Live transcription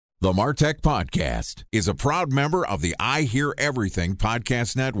The MarTech Podcast is a proud member of the I Hear Everything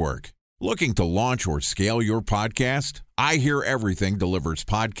Podcast Network. Looking to launch or scale your podcast? I Hear Everything delivers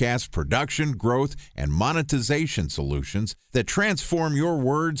podcast production, growth, and monetization solutions that transform your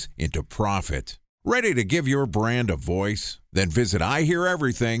words into profit. Ready to give your brand a voice? Then visit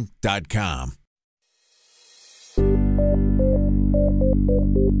iheareverything.com.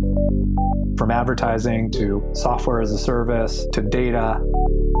 From advertising to software as a service to data.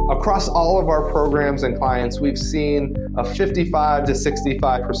 Across all of our programs and clients, we've seen a 55 to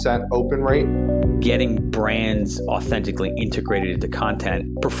 65% open rate. Getting brands authentically integrated into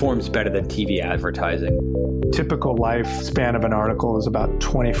content performs better than TV advertising. Typical lifespan of an article is about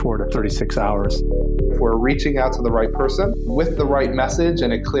 24 to 36 hours. If we're reaching out to the right person with the right message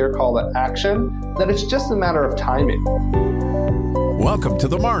and a clear call to action, then it's just a matter of timing. Welcome to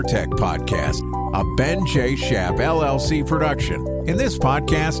the MarTech Podcast, a Ben J. Schaap LLC production. In this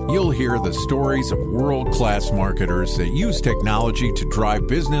podcast, you'll hear the stories of world-class marketers that use technology to drive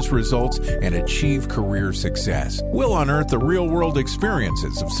business results and achieve career success. We'll unearth the real-world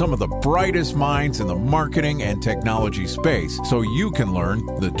experiences of some of the brightest minds in the marketing and technology space so you can learn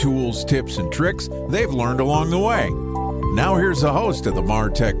the tools, tips, and tricks they've learned along the way. Now here's the host of the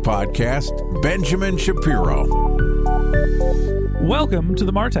MarTech Podcast, Benjamin Shapiro. Welcome to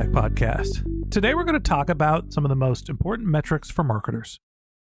the MarTech Podcast. Today we're going to talk about some of the most important metrics for marketers.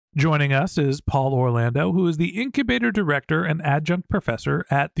 Joining us is Paul Orlando, who is the Incubator Director and Adjunct Professor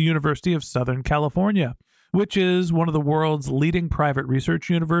at the University of Southern California, which is one of the world's leading private research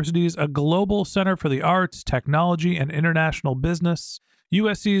universities, a global center for the arts, technology, and international business.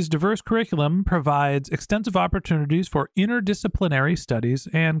 USC's diverse curriculum provides extensive opportunities for interdisciplinary studies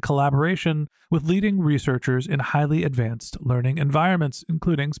and collaboration with leading researchers in highly advanced learning environments,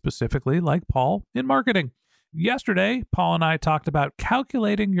 including specifically, like Paul, in marketing. Yesterday, Paul and I talked about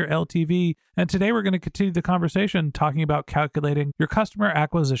calculating your LTV, and today we're going to continue the conversation talking about calculating your customer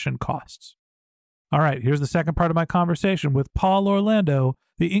acquisition costs. All right, here's the second part of my conversation with Paul Orlando,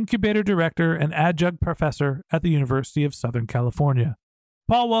 the Incubator Director and Adjunct Professor at the University of Southern California.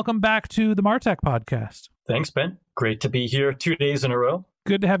 Paul, welcome back to the MarTech Podcast. Thanks, Ben. Great to be here 2 days in a row.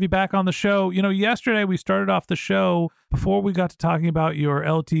 Good to have you back on the show. You know, yesterday we started off the show, before we got to talking about your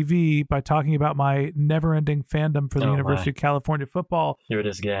LTV, by talking about my never-ending fandom for the University of California football. Here it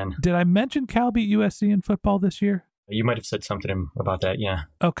is again. Did I mention Cal beat USC in football this year? You might have said something about that, yeah.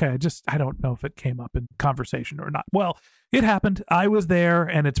 Okay, I don't know if it came up in conversation or not. Well, it happened. I was there,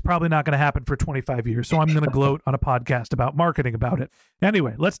 and it's probably not going to happen for 25 years, so I'm going to gloat on a podcast about marketing about it.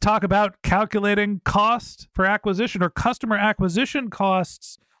 Anyway, let's talk about calculating cost for acquisition, or customer acquisition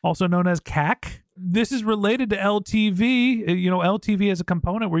costs, also known as CAC. This is related to LTV. You know, LTV is a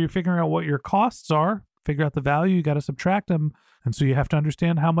component where you're figuring out what your costs are. Figure out the value, you got to subtract them. And so you have to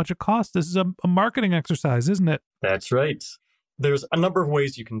understand how much it costs. This is a marketing exercise, isn't it? That's right. There's a number of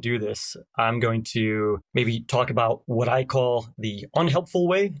ways you can do this. I'm going to maybe talk about what I call the unhelpful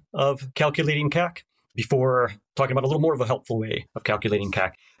way of calculating CAC before talking about a little more of a helpful way of calculating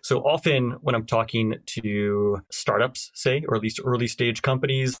CAC. So often when I'm talking to startups, say, or at least early stage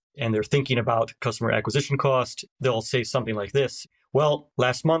companies, and they're thinking about customer acquisition cost, they'll say something like this. Well,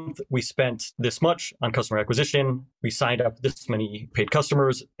 last month we spent this much on customer acquisition. We signed up this many paid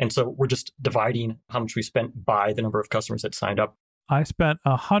customers. And so we're just dividing how much we spent by the number of customers that signed up. I spent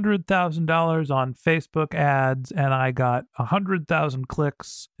 $100,000 on Facebook ads and I got 100,000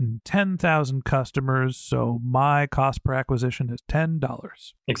 clicks and 10,000 customers. So my cost per acquisition is $10.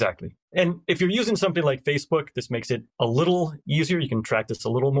 Exactly. And if you're using something like Facebook, this makes it a little easier. You can track this a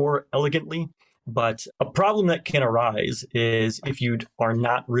little more elegantly. But a problem that can arise is if you are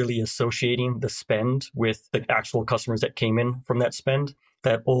not really associating the spend with the actual customers that came in from that spend.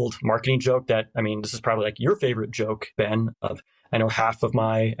 That old marketing joke this is probably like your favorite joke, Ben, of I know half of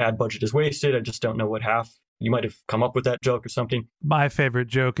my ad budget is wasted. I just don't know what half. You might have come up with that joke or something. My favorite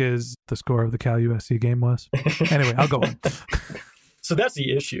joke is the score of the Cal USC game was. Anyway, I'll go on. So that's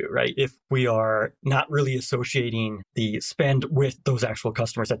the issue, right? If we are not really associating the spend with those actual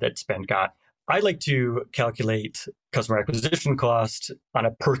customers that spend got. I like to calculate customer acquisition cost on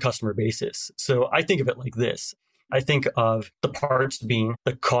a per customer basis. So I think of it like this. I think of the parts being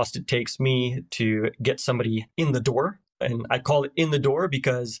the cost it takes me to get somebody in the door. And I call it in the door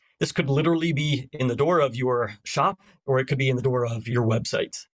because this could literally be in the door of your shop, or it could be in the door of your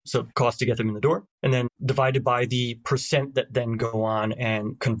website. So cost to get them in the door, and then divided by the percent that then go on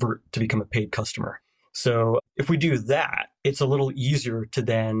and convert to become a paid customer. So if we do that, it's a little easier to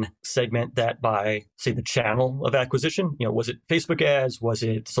then segment that by, say, the channel of acquisition. You know, was it Facebook ads? Was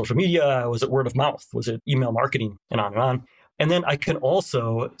it social media? Was it word of mouth? Was it email marketing? And on and on. And then I can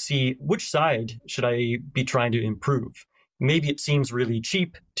also see which side should I be trying to improve. Maybe it seems really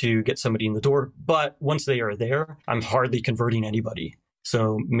cheap to get somebody in the door, but once they are there, I'm hardly converting anybody.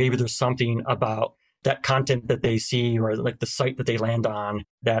 So maybe there's something about that content that they see or like the site that they land on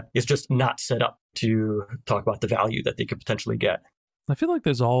that is just not set up to talk about the value that they could potentially get. I feel like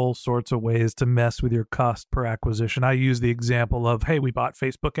there's all sorts of ways to mess with your cost per acquisition. I use the example of, hey, we bought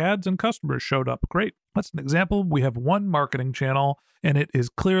Facebook ads and customers showed up. Great. That's an example. We have one marketing channel and it is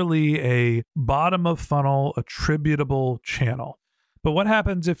clearly a bottom of funnel attributable channel. But what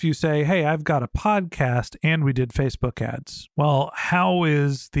happens if you say, hey, I've got a podcast and we did Facebook ads? Well, how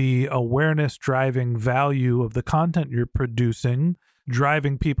is the awareness driving value of the content you're producing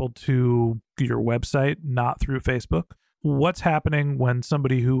driving people to your website, not through Facebook? What's happening when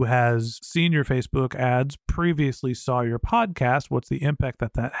somebody who has seen your Facebook ads previously saw your podcast? What's the impact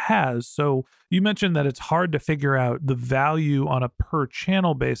that that has? So you mentioned that it's hard to figure out the value on a per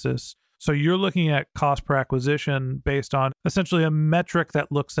channel basis. So you're looking at cost per acquisition based on essentially a metric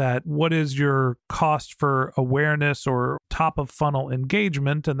that looks at what is your cost for awareness or top of funnel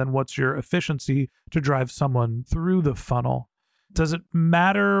engagement, and then what's your efficiency to drive someone through the funnel. Does it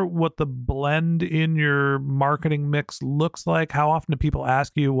matter what the blend in your marketing mix looks like? How often do people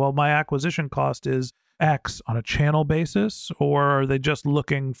ask you, well, my acquisition cost is X on a channel basis, or are they just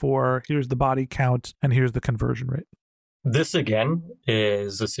looking for here's the body count and here's the conversion rate? This, again,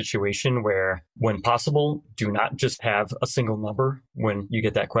 is a situation where, when possible, do not just have a single number when you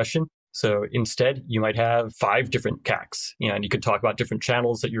get that question. So instead, you might have 5 different CACs, and you could talk about different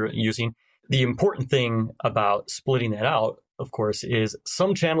channels that you're using. The important thing about splitting that out, of course, is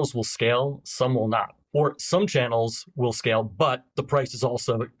some channels will scale, some will not. Or some channels will scale, but the price is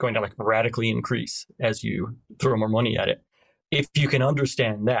also going to radically increase as you throw more money at it. If you can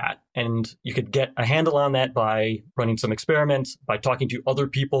understand that, and you could get a handle on that by running some experiments, by talking to other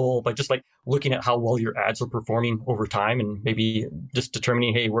people, by just looking at how well your ads are performing over time, and maybe just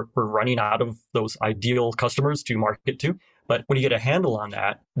determining, hey, we're running out of those ideal customers to market to. But when you get a handle on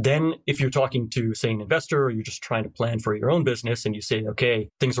that, then if you're talking to, say, an investor, or you're just trying to plan for your own business and you say, okay,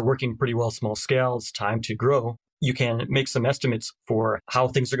 things are working pretty well, small scale, it's time to grow, you can make some estimates for how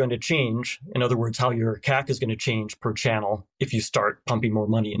things are going to change. In other words, how your CAC is going to change per channel if you start pumping more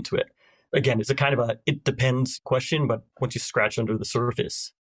money into it. Again, it's a kind of it depends question, but once you scratch under the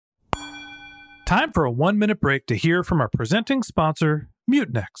surface. Time for a 1-minute break to hear from our presenting sponsor,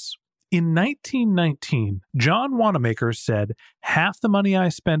 Mutinex. In 1919, John Wanamaker said, "Half the money I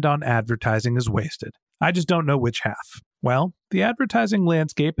spend on advertising is wasted. I just don't know which half." Well, the advertising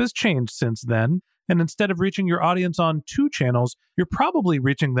landscape has changed since then, and instead of reaching your audience on 2 channels, you're probably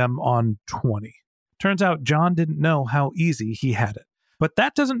reaching them on 20. Turns out John didn't know how easy he had it. But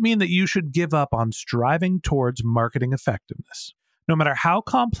that doesn't mean that you should give up on striving towards marketing effectiveness. No matter how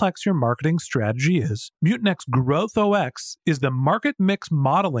complex your marketing strategy is, Mutinex Growth OX is the market mix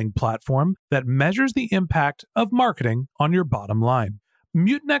modeling platform that measures the impact of marketing on your bottom line.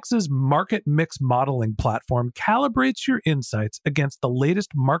 Mutinex's market mix modeling platform calibrates your insights against the latest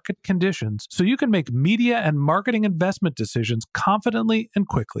market conditions so you can make media and marketing investment decisions confidently and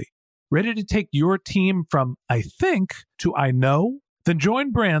quickly. Ready to take your team from I think to I know? Then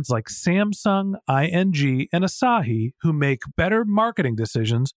join brands like Samsung, ING, and Asahi who make better marketing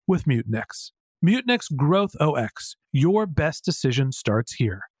decisions with Mutinex. Mutinex Growth OX. Your best decision starts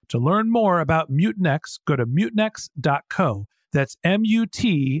here. To learn more about Mutinex, go to mutinex.co. That's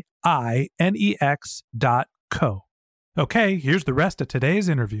MUTINEX.co. Okay, here's the rest of today's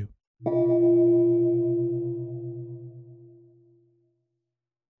interview.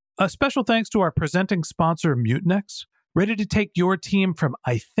 A special thanks to our presenting sponsor, Mutinex. Ready to take your team from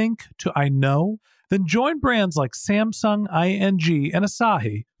I think to I know? Then join brands like Samsung, ING, and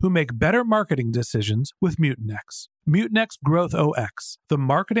Asahi who make better marketing decisions with Mutinex. Mutinex Growth OX, the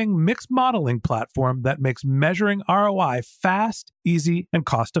marketing mix modeling platform that makes measuring ROI fast, easy, and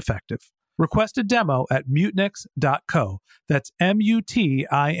cost-effective. Request a demo at mutinex.co. That's MUTINEX.co.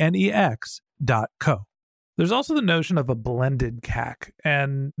 There's also the notion of a blended CAC,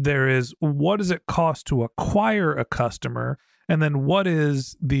 and there is what does it cost to acquire a customer, and then what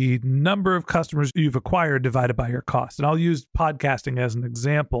is the number of customers you've acquired divided by your cost. And I'll use podcasting as an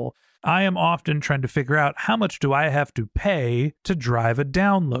example. I am often trying to figure out how much do I have to pay to drive a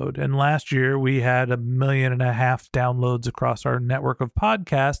download. And last year we had 1.5 million downloads across our network of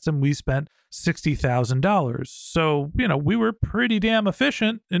podcasts, and we spent $60,000. So, we were pretty damn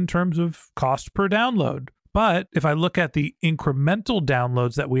efficient in terms of cost per download. But if I look at the incremental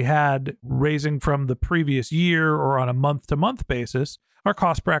downloads that we had raising from the previous year or on a month-to-month basis, our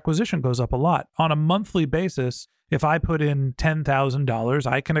cost per acquisition goes up a lot. On a monthly basis, if I put in $10,000,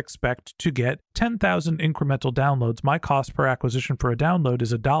 I can expect to get 10,000 incremental downloads. My cost per acquisition for a download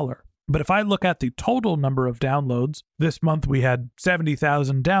is $1. But if I look at the total number of downloads, this month we had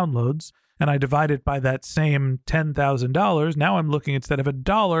 70,000 downloads, and I divide it by that same $10,000, now I'm looking, instead of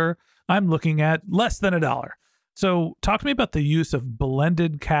 $1, I'm looking at less than $1. So talk to me about the use of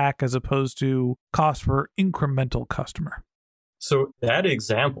blended CAC as opposed to cost per incremental customer. So that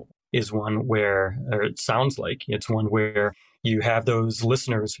example is one where, or it sounds like it's one where you have those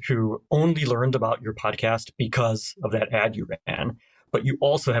listeners who only learned about your podcast because of that ad you ran. But you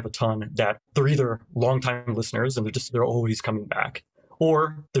also have a ton that they're either longtime listeners and they're always coming back,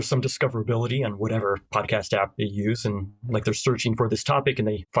 or there's some discoverability on whatever podcast app they use. And like they're searching for this topic and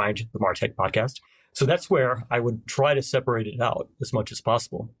they find the MarTech podcast. So that's where I would try to separate it out as much as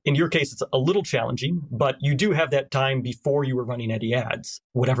possible. In your case, it's a little challenging, but you do have that time before you were running any ads,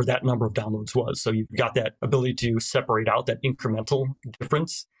 whatever that number of downloads was. So you've got that ability to separate out that incremental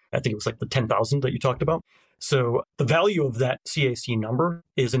difference. I think it was like the 10,000 that you talked about. So the value of that CAC number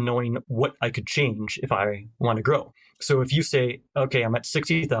is in knowing what I could change if I want to grow. So if you say, okay, I'm at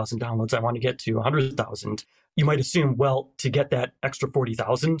 60,000 downloads, I want to get to 100,000, you might assume, well, to get that extra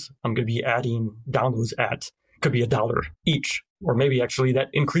 40,000, I'm going to be adding downloads at, could be $1 each, or maybe actually that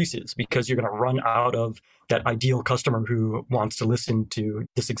increases because you're going to run out of that ideal customer who wants to listen to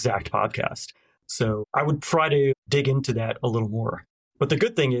this exact podcast. So I would try to dig into that a little more. But the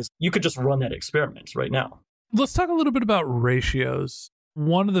good thing is you could just run that experiment right now. Let's talk a little bit about ratios.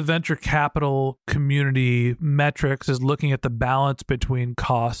 One of the venture capital community metrics is looking at the balance between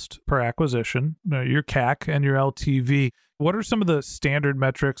cost per acquisition, your CAC, and your LTV. What are some of the standard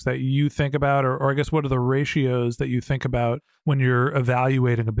metrics that you think about, or I guess what are the ratios that you think about when you're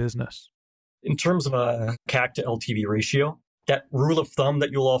evaluating a business? In terms of a CAC to LTV ratio, that rule of thumb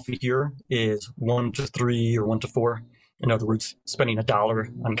that you'll often hear is 1:3 or 1:4. In other words, spending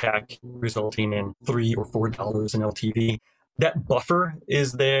 $1 on CAC resulting in $3 or $4 in LTV. That buffer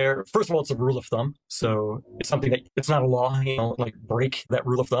is there. First of all, it's a rule of thumb. So it's something that it's not a law, like break that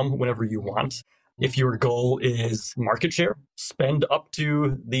rule of thumb whenever you want. If your goal is market share, spend up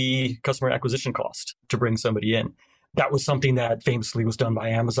to the customer acquisition cost to bring somebody in. That was something that famously was done by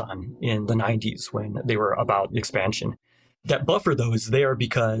Amazon in the 90s when they were about expansion. That buffer, though, is there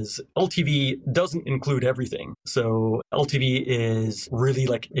because LTV doesn't include everything. So LTV is really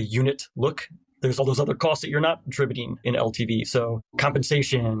like a unit look. There's all those other costs that you're not attributing in LTV. So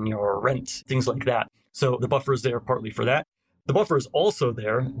compensation, your rent, things like that. So the buffer is there partly for that. The buffer is also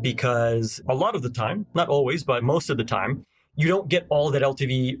there because a lot of the time, not always, but most of the time, you don't get all that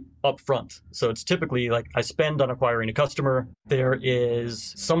LTV up front. So it's typically like I spend on acquiring a customer. There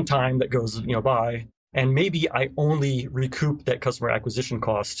is some time that goes by, and maybe I only recoup that customer acquisition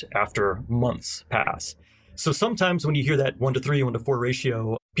cost after months pass. So sometimes when you hear that 1:3, 1:4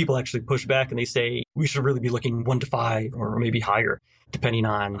 ratio, people actually push back and they say, we should really be looking 1:5 or maybe higher, depending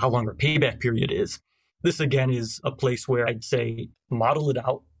on how long our payback period is. This, again, is a place where I'd say model it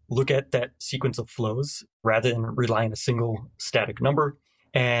out, look at that sequence of flows rather than rely on a single static number.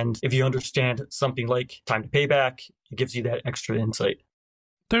 And if you understand something like time to payback, it gives you that extra insight.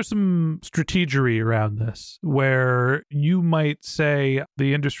 There's some strategery around this where you might say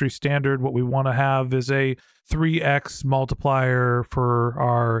the industry standard, what we want to have is a 3x multiplier for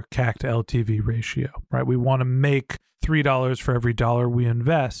our CAC to LTV ratio, right? We want to make $3 for every dollar we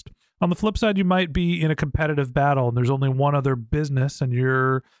invest. On the flip side, you might be in a competitive battle and there's only one other business and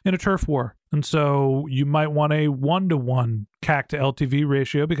you're in a turf war. And so you might want a 1-to-1 CAC to LTV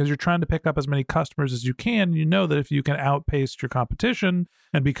ratio because you're trying to pick up as many customers as you can. You know that if you can outpace your competition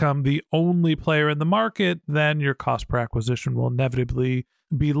and become the only player in the market, then your cost per acquisition will inevitably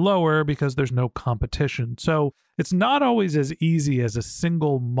be lower because there's no competition. So it's not always as easy as a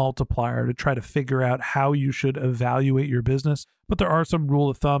single multiplier to try to figure out how you should evaluate your business. But there are some rule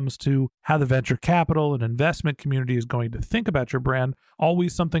of thumbs to how the venture capital and investment community is going to think about your brand.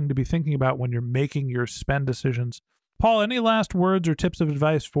 Always something to be thinking about when you're making your spend decisions. Paul, any last words or tips of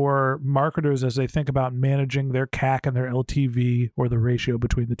advice for marketers as they think about managing their CAC and their LTV or the ratio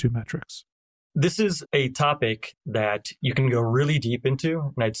between the two metrics? This is a topic that you can go really deep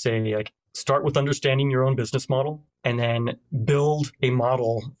into. And I'd say start with understanding your own business model and then build a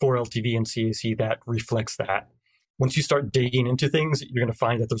model for LTV and CAC that reflects that. Once you start digging into things, you're going to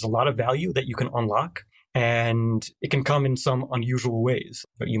find that there's a lot of value that you can unlock, and it can come in some unusual ways.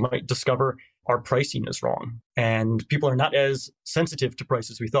 You might discover our pricing is wrong and people are not as sensitive to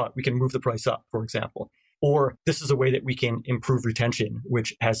price as we thought. We can move the price up, for example. Or this is a way that we can improve retention,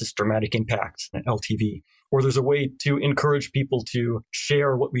 which has this dramatic impact on LTV. Or there's a way to encourage people to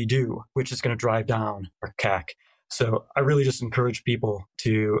share what we do, which is going to drive down our CAC. So I really just encourage people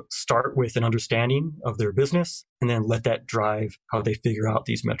to start with an understanding of their business and then let that drive how they figure out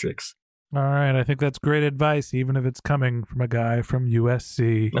these metrics. All right. I think that's great advice, even if it's coming from a guy from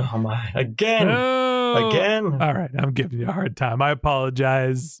USC. Oh my, again. Again. All right. I'm giving you a hard time. I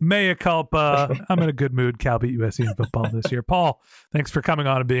apologize. Mea culpa. I'm in a good mood. Cal beat USC in football this year. Paul, thanks for coming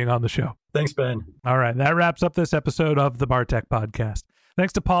on and being on the show. Thanks, Ben. All right. That wraps up this episode of the MarTech Podcast.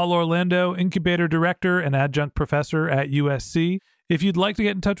 Thanks to Paul Orlando, Incubator Director and Adjunct Professor at USC. If you'd like to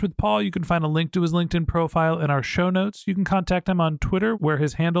get in touch with Paul, you can find a link to his LinkedIn profile in our show notes. You can contact him on Twitter, where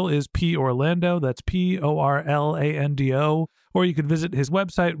his handle is POrlando. That's PORLANDO. Or you can visit his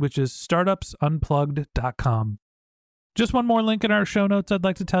website, which is startupsunplugged.com. Just one more link in our show notes I'd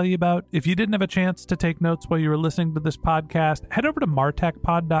like to tell you about. If you didn't have a chance to take notes while you were listening to this podcast, head over to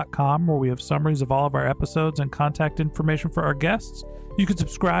martechpod.com, where we have summaries of all of our episodes and contact information for our guests. You can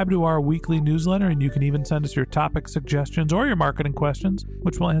subscribe to our weekly newsletter, and you can even send us your topic suggestions or your marketing questions,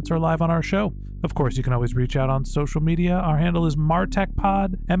 which we'll answer live on our show. Of course, you can always reach out on social media. Our handle is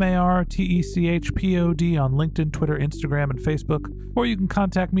MarTechPod, MarTechPod on LinkedIn, Twitter, Instagram, and Facebook. Or you can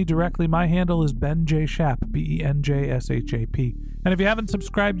contact me directly. My handle is Ben J. Shap, BenJShap. And if you haven't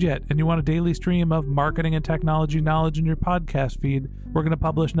subscribed yet and you want a daily stream of marketing and technology knowledge in your podcast feed, we're going to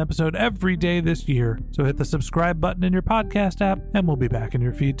publish an episode every day this year. So hit the subscribe button in your podcast app, and we'll be back in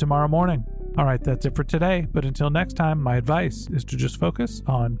your feed tomorrow morning. All right, that's it for today. But until next time, my advice is to just focus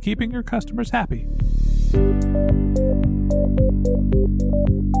on keeping your customers happy.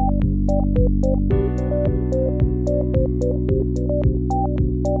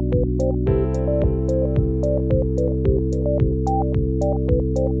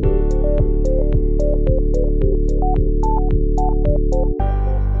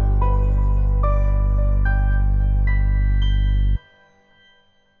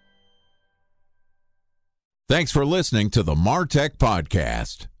 Thanks for listening to the MarTech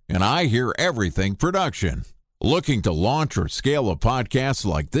Podcast, an I Hear Everything production. Looking to launch or scale a podcast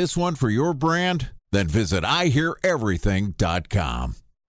like this one for your brand? Then visit iheareverything.com.